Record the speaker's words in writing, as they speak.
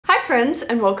friends,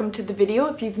 and welcome to the video.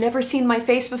 If you've never seen my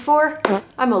face before,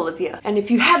 I'm Olivia. And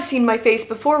if you have seen my face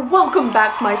before, welcome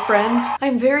back, my friends.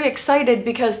 I'm very excited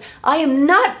because I am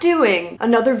not doing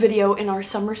another video in our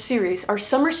summer series. Our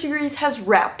summer series has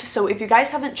wrapped, so if you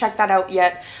guys haven't checked that out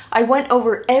yet, I went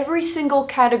over every single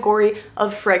category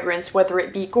of fragrance, whether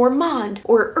it be gourmand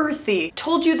or earthy,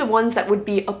 told you the ones that would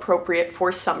be appropriate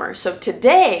for summer. So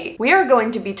today, we are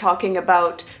going to be talking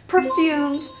about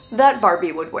perfumes that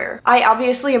Barbie would wear. I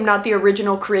obviously am not the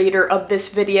original creator of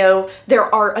this video. There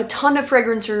are a ton of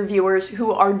fragrance reviewers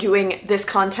who are doing this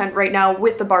content right now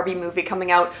with the Barbie movie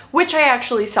coming out, which I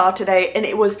actually saw today, and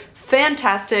it was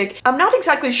fantastic. I'm not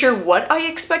exactly sure what I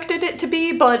expected it to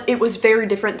be, but it was very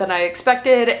different than I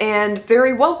expected and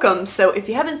very welcome. So if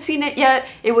you haven't seen it yet,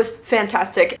 it was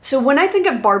fantastic. So when I think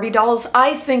of Barbie dolls,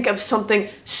 I think of something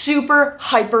super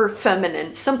hyper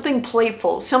feminine, something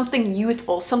playful, something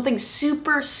youthful, something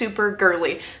super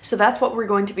girly. So that's what we're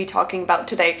going to be talking about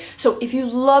today. So if you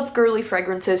love girly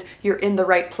fragrances, you're in the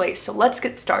right place. So let's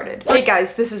get started. Hey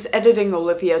guys, this is Editing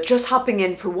Olivia, just hopping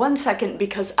in for 1 second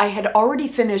because I had already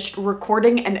finished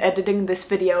recording and editing this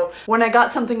video when I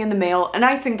got something in the mail, and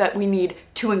I think that we need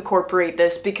to incorporate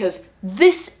this because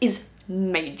this is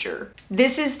major.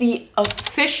 This is the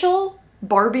official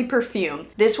Barbie perfume.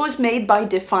 This was made by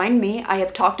DefineMe. I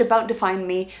have talked about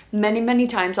DefineMe many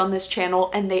times on this channel,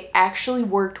 and they actually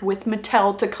worked with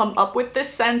Mattel to come up with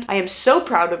this scent. I am so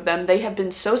proud of them. They have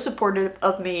been so supportive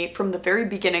of me from the very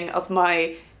beginning of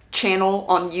my channel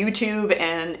on YouTube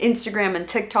and Instagram and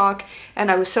TikTok,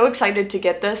 and I was so excited to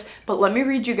get this. But let me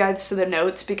read you guys to the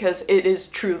notes because it is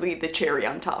truly the cherry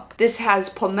on top. This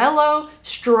has pomelo,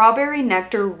 strawberry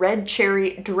nectar, red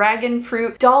cherry, dragon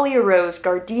fruit, dahlia rose,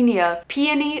 gardenia,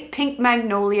 peony, pink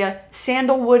magnolia,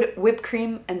 sandalwood, whipped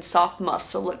cream, and soft musk.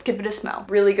 So let's give it a smell.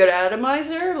 Really good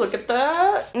atomizer, look at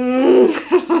that.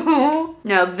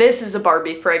 Now this is a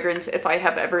Barbie fragrance if I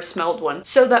have ever smelled one.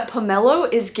 So that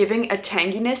pomelo is giving a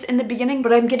tanginess in the beginning,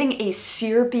 but I'm getting a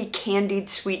syrupy candied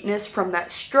sweetness from that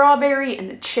strawberry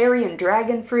and the cherry and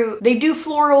dragon fruit. They do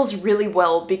florals really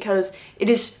well because it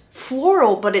is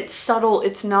floral, but it's subtle,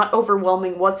 it's not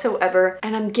overwhelming whatsoever,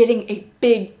 and I'm getting a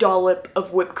big dollop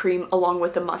of whipped cream along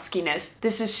with the muskiness.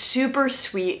 This is super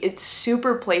sweet, it's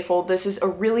super playful, this is a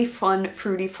really fun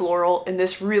fruity floral, and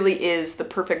this really is the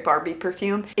perfect Barbie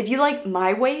perfume. If you like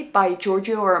My Way by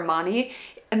Giorgio Armani,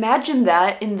 imagine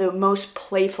that in the most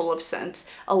playful of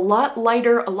scents. A lot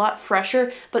lighter, a lot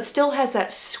fresher, but still has that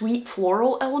sweet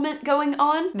floral element going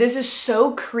on. This is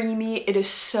so creamy, it is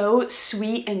so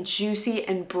sweet and juicy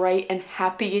and bright and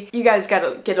happy. You guys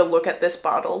gotta get a look at this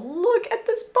bottle. Look at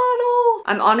this bottle!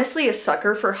 I'm honestly a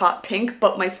sucker for hot pink,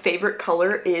 but my favorite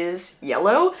color is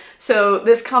yellow. So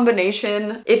this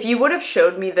combination, if you would have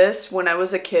showed me this when I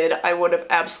was a kid, I would have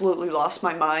absolutely lost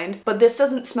my mind. But this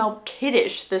doesn't smell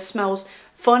kiddish, this smells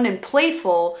fun and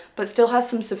playful, but still has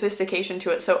some sophistication to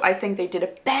it. So I think they did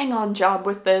a bang-on job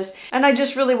with this, and I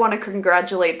just really want to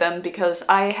congratulate them because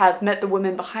I have met the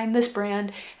women behind this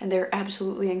brand and they're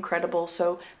absolutely incredible.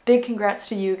 So big congrats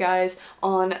to you guys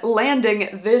on landing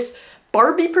this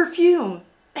Barbie perfume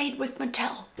made with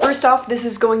Mattel. First off, this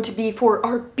is going to be for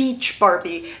our beach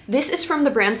Barbie. This is from the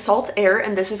brand Salt Air,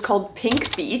 and this is called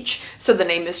Pink Beach, so the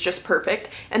name is just perfect.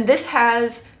 And this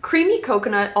has creamy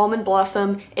coconut, almond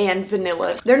blossom, and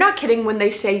vanilla. They're not kidding when they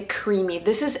say creamy.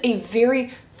 This is a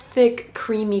very thick,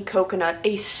 creamy coconut,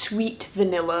 a sweet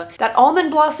vanilla. That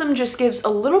almond blossom just gives a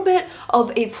little bit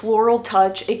of a floral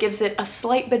touch. It gives it a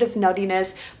slight bit of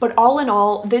nuttiness, but all in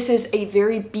all, this is a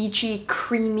very beachy,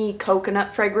 creamy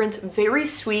coconut fragrance, very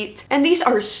sweet. And these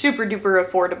are super duper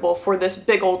affordable for this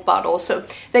big old bottle. So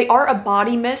they are a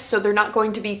body mist, so they're not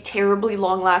going to be terribly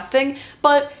long lasting,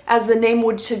 but as the name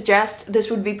would suggest,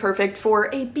 this would be perfect for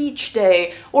a beach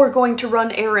day or going to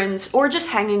run errands or just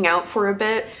hanging out for a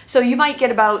bit. So you might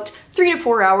get about 3 to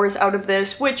 4 hours out of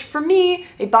this, which for me,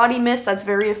 a body mist that's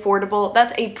very affordable,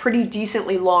 that's a pretty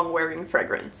decently long wearing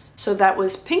fragrance. So that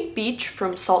was Pink Beach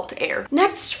from Salt Air.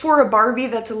 Next, for a Barbie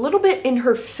that's a little bit in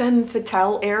her femme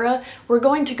fatale era, we're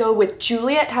going to go with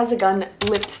Juliet Has a Gun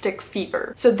Lipstick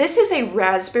Fever. So this is a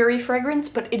raspberry fragrance,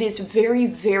 but it is very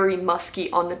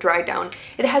musky on the dry down.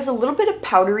 It has a little bit of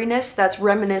powderiness that's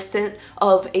reminiscent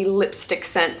of a lipstick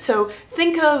scent. So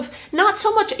think of not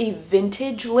so much a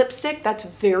vintage lipstick that's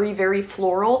very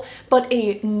floral, but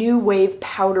a new wave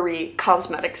powdery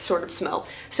cosmetic sort of smell.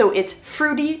 So it's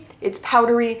fruity, It's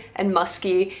powdery and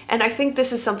musky, and I think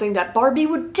this is something that Barbie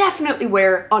would definitely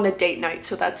wear on a date night.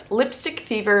 So that's Lipstick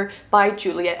Fever by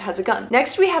Juliet Has a Gun.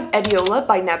 Next we have Ediola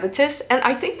by Navitus, and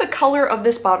I think the color of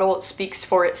this bottle speaks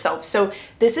for itself. So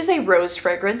this is a rose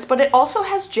fragrance, but it also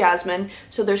has jasmine,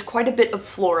 so there's quite a bit of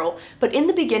floral. But in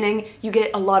the beginning, you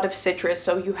get a lot of citrus,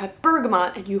 so you have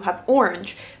bergamot and you have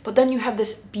orange, but then you have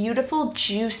this beautiful,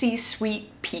 juicy, sweet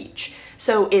peach.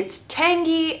 So it's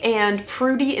tangy and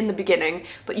fruity in the beginning,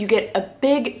 but you get a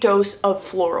big dose of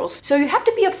florals. So you have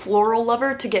to be a floral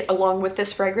lover to get along with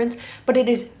this fragrance, but it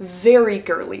is very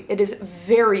girly. It is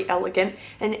very elegant.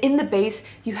 And in the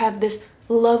base, you have this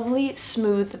lovely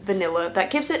smooth vanilla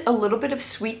that gives it a little bit of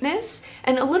sweetness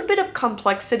and a little bit of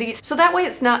complexity, so that way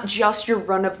it's not just your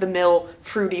run-of-the-mill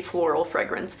fruity floral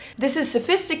fragrance. This is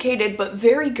sophisticated but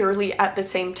very girly at the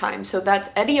same time, so that's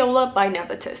Ediola by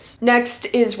Navitus. Next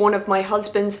is one of my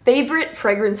husband's favorite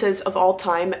fragrances of all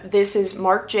time. This is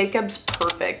Marc Jacobs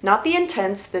Perfect. Not the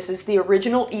Intense, this is the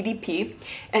original EDP,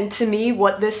 and to me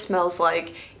what this smells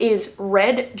like is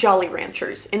red Jolly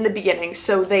Ranchers in the beginning.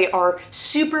 So they are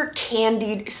super candied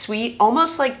sweet,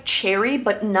 almost like cherry,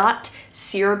 but not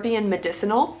syrupy and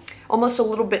medicinal, almost a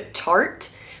little bit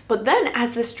tart. But then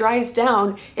as this dries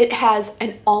down, it has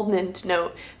an almond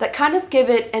note that kind of give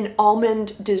it an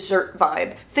almond dessert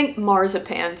vibe. Think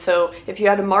marzipan. So if you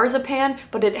had a marzipan,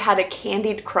 but it had a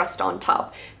candied crust on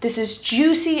top. This is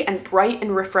juicy and bright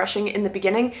and refreshing in the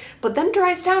beginning, but then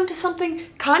dries down to something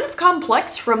kind of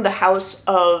complex from the house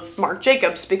of Marc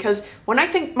Jacobs, because when I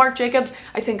think Marc Jacobs,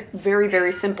 I think very,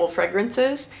 very simple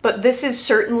fragrances. But this is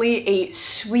certainly a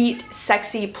sweet,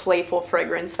 sexy, playful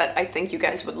fragrance that I think you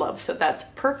guys would love. So that's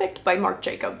Perfect by Marc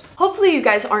Jacobs. Hopefully you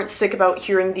guys aren't sick about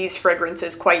hearing these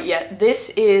fragrances quite yet.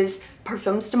 This is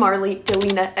Perfumes de Marly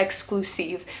Delina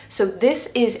Exclusive. So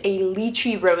this is a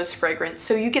lychee rose fragrance.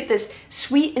 So you get this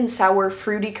sweet and sour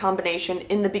fruity combination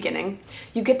in the beginning.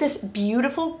 You get this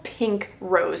beautiful pink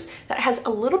rose that has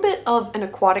a little bit of an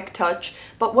aquatic touch,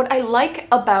 but what I like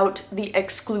about the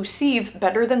Exclusive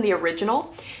better than the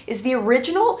original is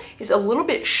a little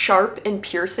bit sharp and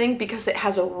piercing because it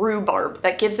has a rhubarb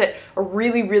that gives it a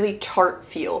really, really tart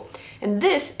feel. And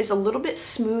this is a little bit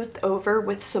smoothed over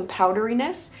with some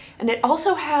powderiness, and it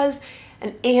also has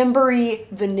an ambery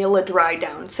vanilla dry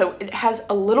down. So it has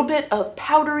a little bit of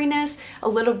powderiness, a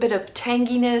little bit of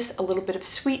tanginess, a little bit of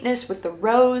sweetness with the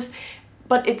rose,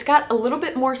 but it's got a little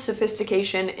bit more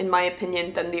sophistication in my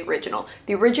opinion than the original.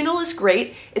 The original is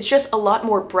great, it's just a lot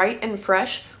more bright and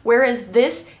fresh, whereas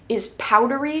this is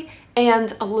powdery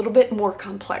and a little bit more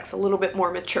complex, a little bit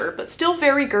more mature, but still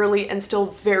very girly and still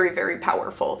very, very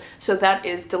powerful. So that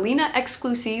is Delina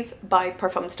Exclusive by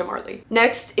Parfums de Marly.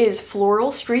 Next is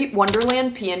Floral Street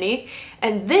Wonderland Peony,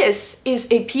 and this is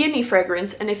a peony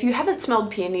fragrance, and if you haven't smelled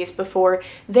peonies before,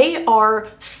 they are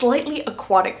slightly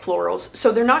aquatic florals,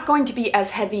 so they're not going to be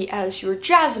as heavy as your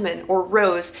jasmine or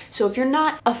rose. So if you're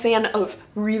not a fan of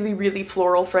really, really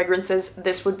floral fragrances,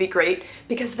 this would be great,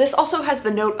 because this also has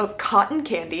the note of cotton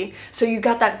candy. So you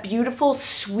got that beautiful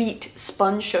sweet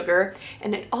spun sugar,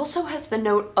 and it also has the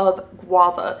note of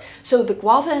guava. So the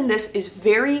guava in this is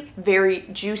very, very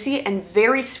juicy and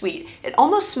very sweet. It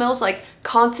almost smells like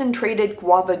concentrated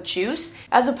guava juice,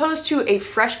 as opposed to a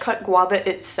fresh cut guava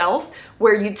itself,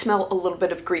 where you'd smell a little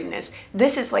bit of greenness.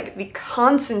 This is like the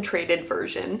concentrated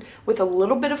version with a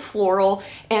little bit of floral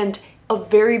and a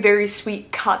very, very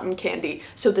sweet cotton candy.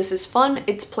 So this is fun,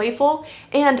 it's playful,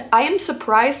 and I am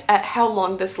surprised at how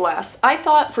long this lasts. I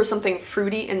thought for something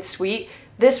fruity and sweet,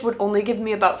 this would only give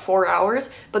me about 4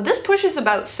 hours, but this pushes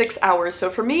about 6 hours, so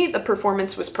for me, the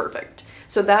performance was perfect.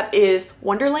 So that is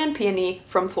Wonderland Peony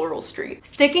from Floral Street.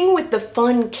 Sticking with the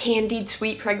fun, candied,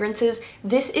 sweet fragrances,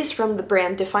 this is from the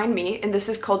brand DefineMe, and this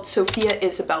is called Sophia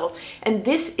Isabel. And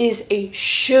this is a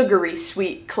sugary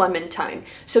sweet clementine.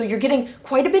 So you're getting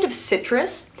quite a bit of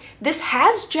citrus. This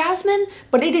has jasmine,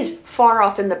 but it is far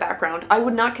off in the background. I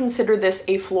would not consider this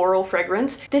a floral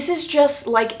fragrance. This is just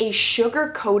like a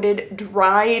sugar-coated,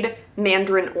 dried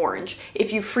mandarin orange.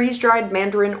 If you freeze-dried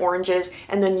mandarin oranges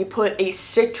and then you put a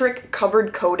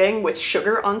citric-covered coating with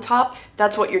sugar on top,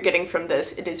 that's what you're getting from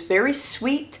this. It is very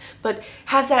sweet, but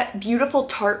has that beautiful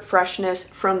tart freshness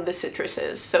from the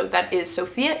citruses. So that is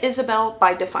Sophia Isabel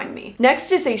by DefineMe.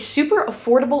 Next is a super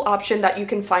affordable option that you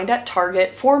can find at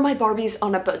Target for my Barbies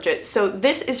on a budget. So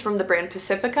this is from the brand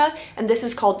Pacifica, and this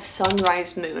is called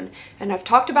Sunrise Moon. And I've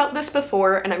talked about this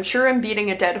before, and I'm sure I'm beating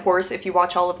a dead horse if you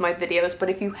watch all of my videos, but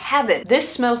if you haven't, heaven.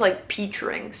 This smells like peach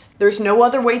rings. There's no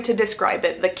other way to describe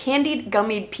it. The candied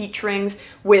gummied peach rings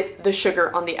with the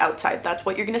sugar on the outside. That's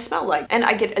what you're gonna smell like. And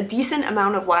I get a decent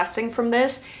amount of lasting from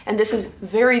this, and this is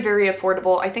very, very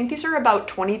affordable. I think these are about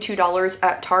 $22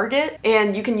 at Target,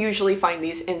 and you can usually find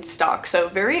these in stock. So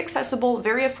very accessible,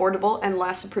 very affordable, and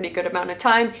lasts a pretty good amount of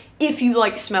time if you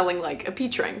like smelling like a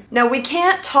peach ring. Now, we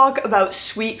can't talk about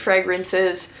sweet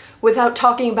fragrances without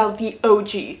talking about the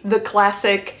OG, the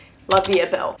classic Vie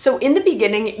Est Belle. So in the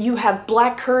beginning, you have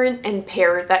blackcurrant and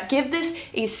pear that give this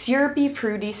a syrupy,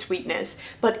 fruity sweetness.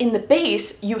 But in the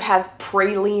base, you have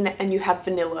praline and you have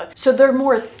vanilla. So they're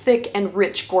more thick and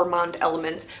rich gourmand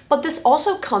elements. But this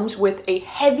also comes with a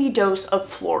heavy dose of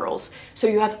florals. So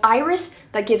you have iris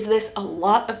that gives this a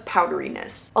lot of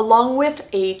powderiness, along with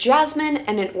a jasmine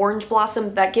and an orange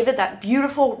blossom that give it that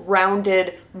beautiful,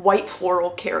 rounded, white floral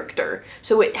character.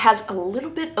 So it has a little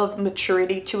bit of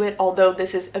maturity to it, although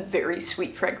this is a very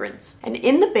sweet fragrance. And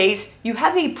in the base, you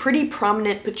have a pretty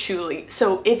prominent patchouli.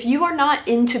 So if you are not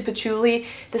into patchouli,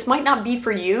 this might not be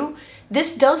for you.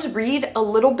 This does read a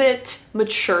little bit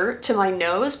mature to my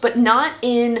nose, but not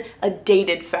in a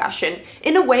dated fashion,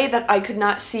 in a way that I could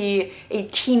not see a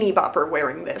teeny bopper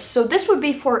wearing this. So this would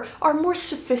be for our more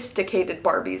sophisticated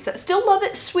Barbies that still love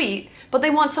it sweet, but they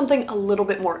want something a little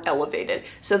bit more elevated.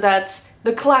 So that's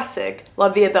the classic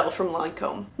Vie Est Belle from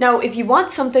Lancome. Now, if you want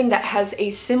something that has a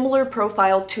similar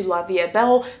profile to Vie Est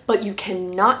Belle, but you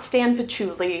cannot stand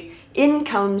patchouli, in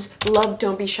comes Love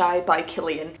Don't Be Shy by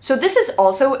Kilian. So this is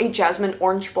also a jasmine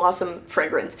orange blossom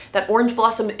fragrance. That orange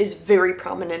blossom is very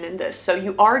prominent in this. So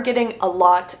you are getting a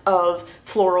lot of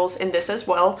florals in this as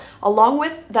well, along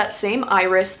with that same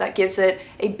iris that gives it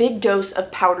a big dose of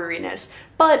powderiness.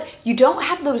 But you don't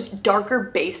have those darker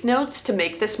base notes to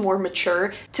make this more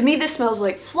mature. To me, this smells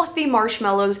like fluffy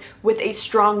marshmallows with a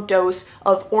strong dose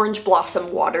of orange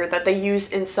blossom water that they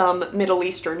use in some Middle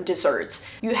Eastern desserts.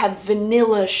 You have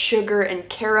vanilla, sugar, and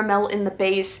caramel in the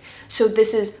base. So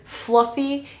this is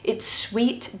fluffy, it's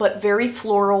sweet, but very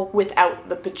floral without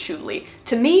the patchouli.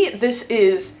 To me, this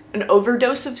is an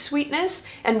overdose of sweetness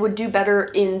and would do better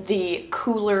in the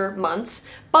cooler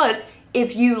months. But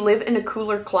if you live in a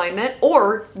cooler climate,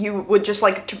 or you would just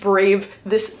like to brave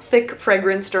this thick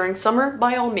fragrance during summer,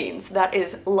 by all means, that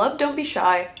is Love Don't Be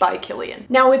Shy by Kilian.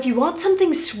 Now, if you want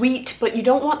something sweet, but you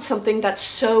don't want something that's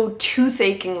so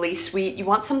toothachingly sweet, you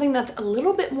want something that's a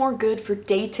little bit more good for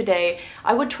day to day,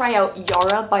 I would try out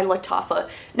Yara by Lattafa.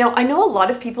 Now, I know a lot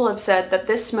of people have said that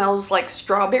this smells like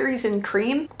strawberries and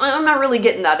cream. I'm not really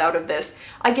getting that out of this.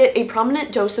 I get a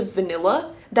prominent dose of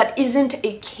vanilla that isn't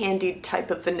a candied type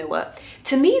of vanilla.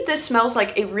 To me, this smells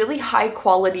like a really high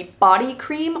quality body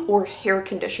cream or hair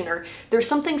conditioner. There's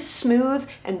something smooth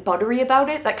and buttery about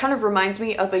it that kind of reminds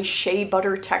me of a shea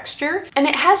butter texture, and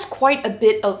it has quite a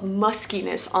bit of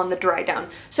muskiness on the dry down.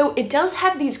 So it does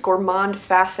have these gourmand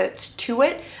facets to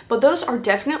it, but those are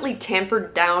definitely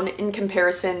tampered down in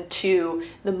comparison to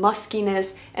the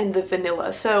muskiness and the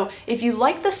vanilla. So if you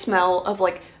like the smell of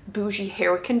like bougie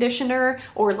hair conditioner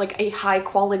or like a high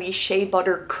quality shea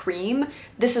butter cream,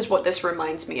 this is what this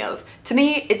reminds me of. To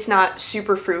me, it's not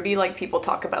super fruity like people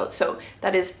talk about, so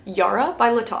that is Yara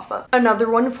by Lattafa. Another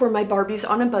one for my Barbies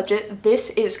on a budget, this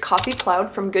is Coffee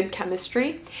Cloud from Good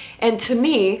Chemistry. And to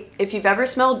me, if you've ever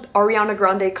smelled Ariana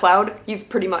Grande Cloud, you've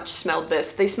pretty much smelled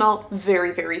this. They smell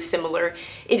very, very similar.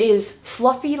 It is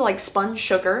fluffy like spun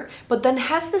sugar, but then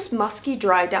has this musky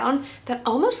dry down that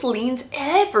almost leans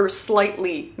ever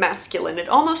slightly masculine. It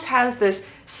almost has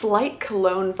this slight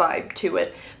cologne vibe to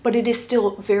it, but it is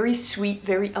still very sweet,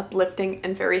 very uplifting,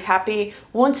 and very happy.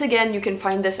 Once again, you can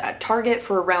find this at Target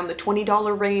for around the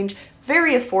 $20 range.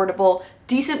 Very affordable,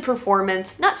 decent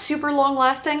performance, not super long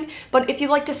lasting, but if you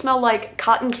like to smell like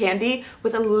cotton candy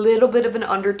with a little bit of an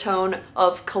undertone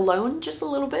of cologne, just a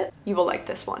little bit, you will like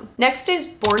this one. Next is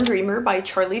Born Dreamer by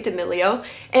Charli D'Amelio,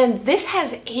 and this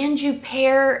has anjou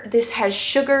pear, this has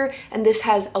sugar, and this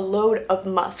has a load of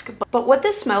musk. But what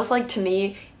this smells like to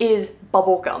me is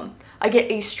bubblegum. I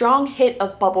get a strong hit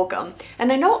of bubblegum,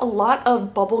 and I know a lot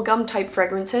of bubblegum type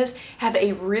fragrances have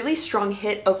a really strong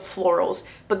hit of florals,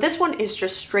 but this one is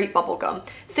just straight bubblegum.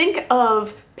 Think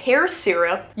of pear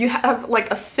syrup. You have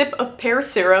like a sip of pear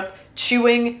syrup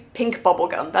chewing pink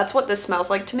bubblegum. That's what this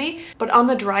smells like to me, but on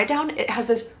the dry down, it has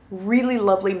this really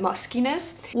lovely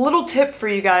muskiness. Little tip for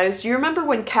you guys, do you remember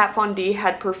when Kat Von D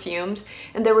had perfumes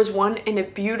and there was one in a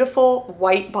beautiful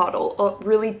white bottle, a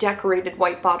really decorated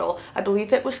white bottle? I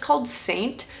believe it was called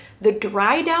Saint. The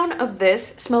dry down of this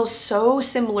smells so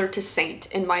similar to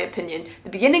Saint, in my opinion. The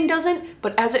beginning doesn't,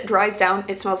 but as it dries down,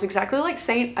 it smells exactly like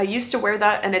Saint. I used to wear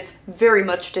that and it's very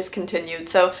much discontinued.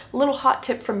 So a little hot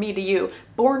tip from me to you,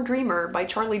 Born Dreamer by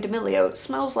Charlie D'Amelio,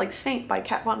 Smells Like Saint by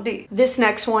Kat Von D. This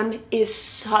next one is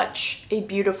such a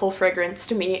beautiful fragrance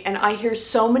to me, and I hear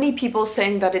so many people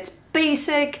saying that it's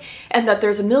basic and that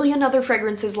there's a million other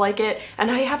fragrances like it, and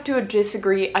I have to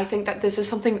disagree. I think that this is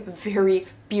something very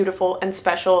beautiful and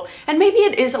special, and maybe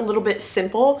it is a little bit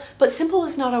simple, but simple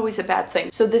is not always a bad thing.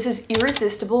 So this is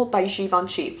Irresistible by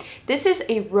Givenchy. This is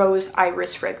a rose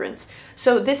iris fragrance.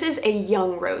 So this is a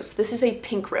young rose. This is a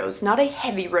pink rose, not a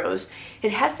heavy rose.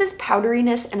 It has this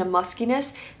powderiness and a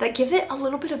muskiness that give it a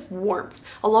little bit of warmth,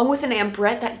 along with an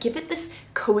ambrette that give it this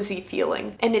cozy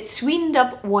feeling. And it's sweetened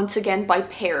up once again by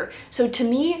pear. So to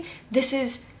me, this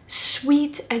is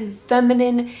sweet and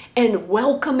feminine and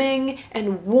welcoming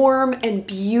and warm and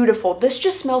beautiful. This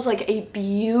just smells like a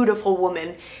beautiful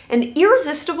woman. And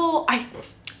Irresistible, I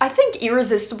think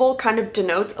Irresistible kind of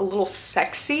denotes a little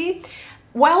sexy.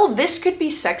 While this could be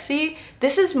sexy,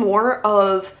 this is more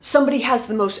of somebody has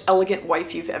the most elegant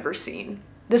wife you've ever seen.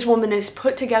 This woman is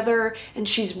put together and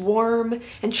she's warm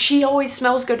and she always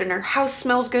smells good and her house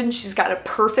smells good and she's got a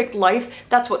perfect life.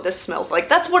 That's what this smells like.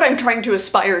 That's what I'm trying to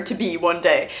aspire to be one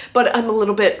day. But I'm a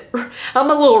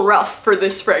little rough for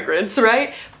this fragrance,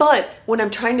 right? But when I'm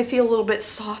trying to feel a little bit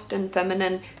soft and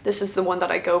feminine, this is the one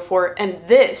that I go for. And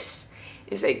this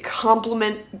is a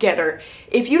compliment getter.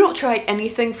 If you don't try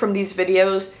anything from these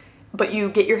videos, but you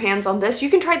get your hands on this, you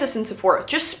can try this in Sephora.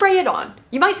 Just spray it on.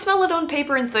 You might smell it on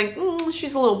paper and think,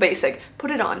 she's a little basic.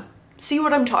 Put it on. See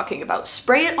what I'm talking about.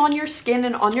 Spray it on your skin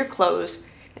and on your clothes,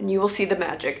 and you will see the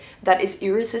magic. That is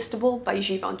Irresistible by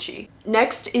Givenchy.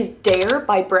 Next is Dare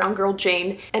by Brown Girl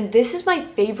Jane, and this is my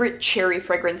favorite cherry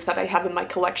fragrance that I have in my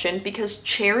collection because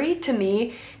cherry, to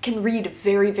me, can read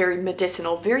very, very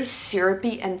medicinal, very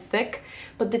syrupy and thick.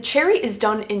 But the cherry is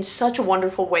done in such a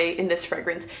wonderful way in this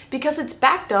fragrance because it's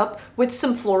backed up with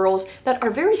some florals that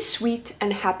are very sweet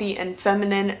and happy and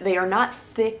feminine. They are not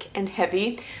thick and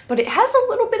heavy, but it has a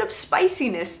little bit of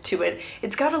spiciness to it.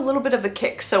 It's got a little bit of a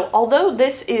kick. So although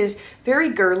this is very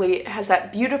girly, it has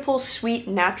that beautiful, sweet,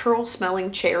 natural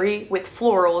smelling cherry with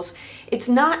florals, it's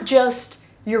not just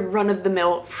your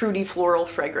run-of-the-mill fruity floral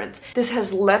fragrance. This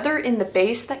has leather in the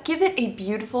base that give it a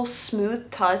beautiful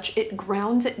smooth touch. It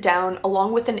grounds it down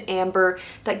along with an amber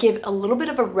that give a little bit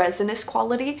of a resinous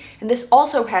quality. And this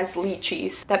also has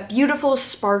lychees, that beautiful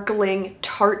sparkling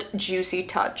tart juicy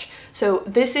touch. So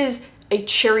this is a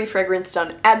cherry fragrance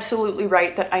done absolutely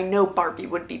right that I know Barbie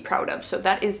would be proud of. So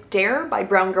that is Dare by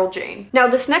Brown Girl Jane. Now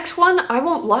this next one, I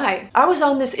won't lie. I was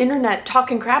on this internet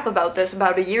talking crap about this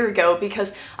about a year ago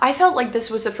because I felt like this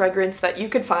was a fragrance that you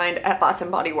could find at Bath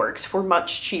 & Body Works for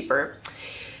much cheaper.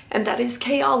 And that is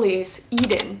Kayali's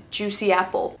Eden Juicy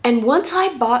Apple. And once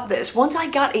I bought this, once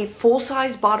I got a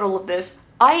full-size bottle of this,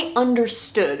 I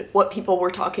understood what people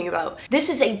were talking about. This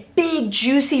is a big,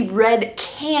 juicy red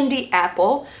candy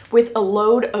apple with a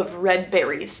load of red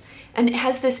berries. And it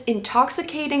has this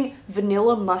intoxicating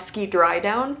vanilla musky dry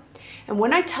down. And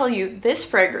when I tell you, this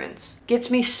fragrance gets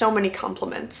me so many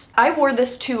compliments. I wore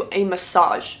this to a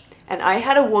massage, and I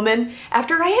had a woman,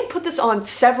 after I had put this on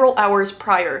several hours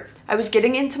prior, I was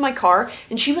getting into my car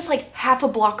and she was like half a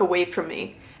block away from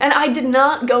me. And I did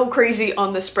not go crazy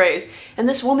on the sprays. And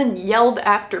this woman yelled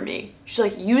after me. She's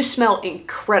like, "You smell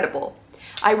incredible."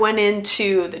 I went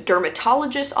into the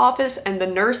dermatologist's office and the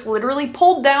nurse literally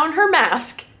pulled down her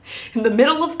mask in the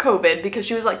middle of COVID because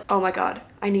she was like, "Oh my God,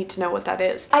 I need to know what that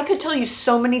is." I could tell you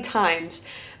so many times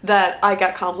that I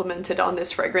got complimented on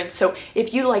this fragrance. So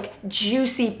if you like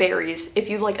juicy berries, if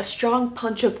you like a strong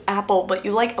punch of apple, but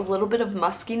you like a little bit of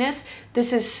muskiness,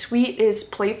 this is sweet, it is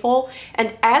playful.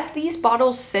 And as these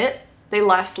bottles sit, they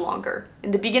last longer. In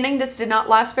the beginning, this did not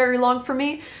last very long for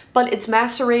me, but it's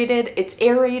macerated, it's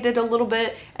aerated a little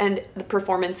bit, and the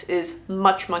performance is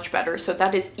much, much better. So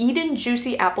that is Eden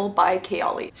Juicy Apple by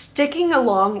Kayali. Sticking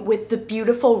along with the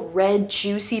beautiful red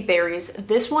juicy berries,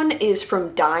 this one is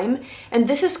from Dime, and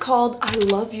this is called I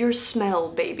Love Your Smell,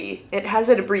 Baby. It has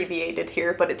it abbreviated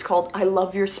here, but it's called I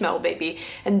Love Your Smell, Baby.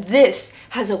 And this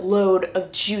has a load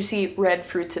of juicy red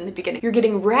fruits in the beginning. You're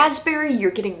getting raspberry,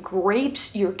 you're getting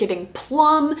grapes, you're getting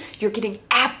plum, you're getting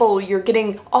apple, you're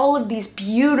getting all of these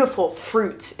beautiful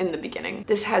fruits in the beginning.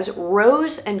 This has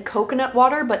rose and coconut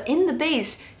water, but in the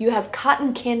base you have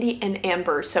cotton candy and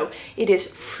amber. So it is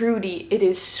fruity, it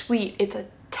is sweet, it's a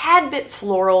tad bit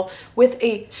floral with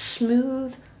a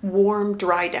smooth, warm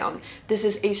dry down. This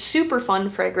is a super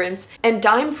fun fragrance, and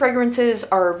Dime fragrances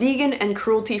are vegan and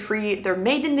cruelty free. They're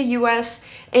made in the US,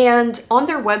 and on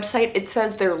their website it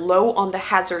says they're low on the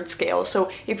hazard scale.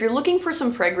 So if you're looking for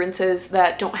some fragrances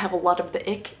that don't have a lot of the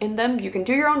ick in them, you can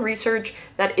do your own research.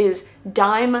 That is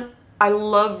Dime I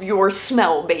Love Your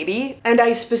Smell, Baby. And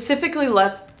I specifically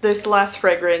left this last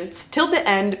fragrance till the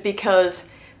end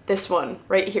because this one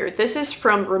right here, this is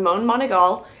from Ramon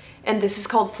Monegal, and this is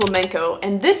called Flamenco,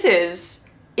 and this is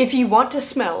if you want to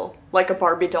smell like a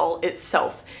Barbie doll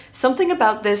itself. Something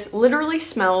about this literally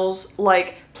smells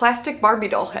like plastic Barbie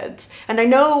doll heads. And I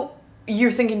know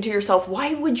you're thinking to yourself,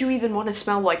 why would you even want to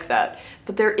smell like that?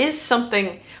 But there is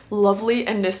something lovely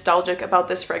and nostalgic about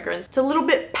this fragrance. It's a little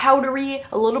bit powdery,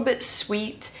 a little bit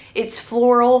sweet, it's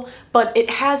floral, but it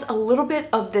has a little bit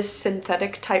of this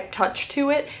synthetic type touch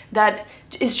to it that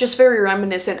is just very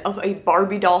reminiscent of a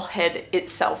Barbie doll head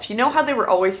itself. You know how they were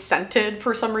always scented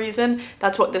for some reason?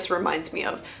 That's what this reminds me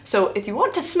of. So if you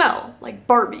want to smell like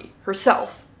Barbie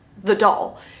herself, the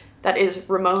doll, that is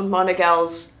Ramon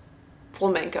Monegal's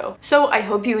Flamenco. So I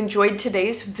hope you enjoyed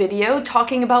today's video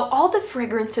talking about all the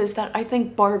fragrances that I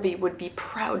think Barbie would be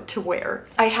proud to wear.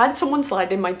 I had someone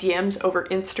slide in my DMs over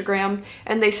Instagram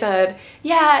and they said,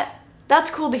 yeah, that's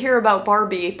cool to hear about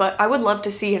Barbie, but I would love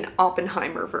to see an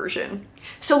Oppenheimer version.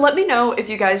 So let me know if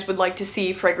you guys would like to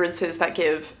see fragrances that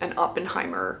give an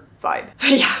Oppenheimer vibe.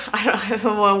 Yeah, I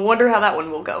wonder how that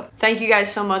one will go. Thank you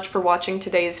guys so much for watching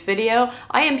today's video.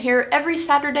 I am here every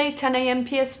Saturday, 10 a.m.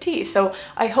 PST, so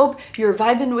I hope you're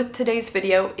vibing with today's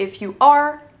video. If you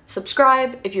are,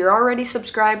 subscribe. If you're already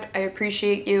subscribed, I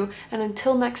appreciate you. And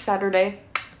until next Saturday,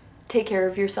 take care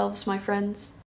of yourselves, my friends.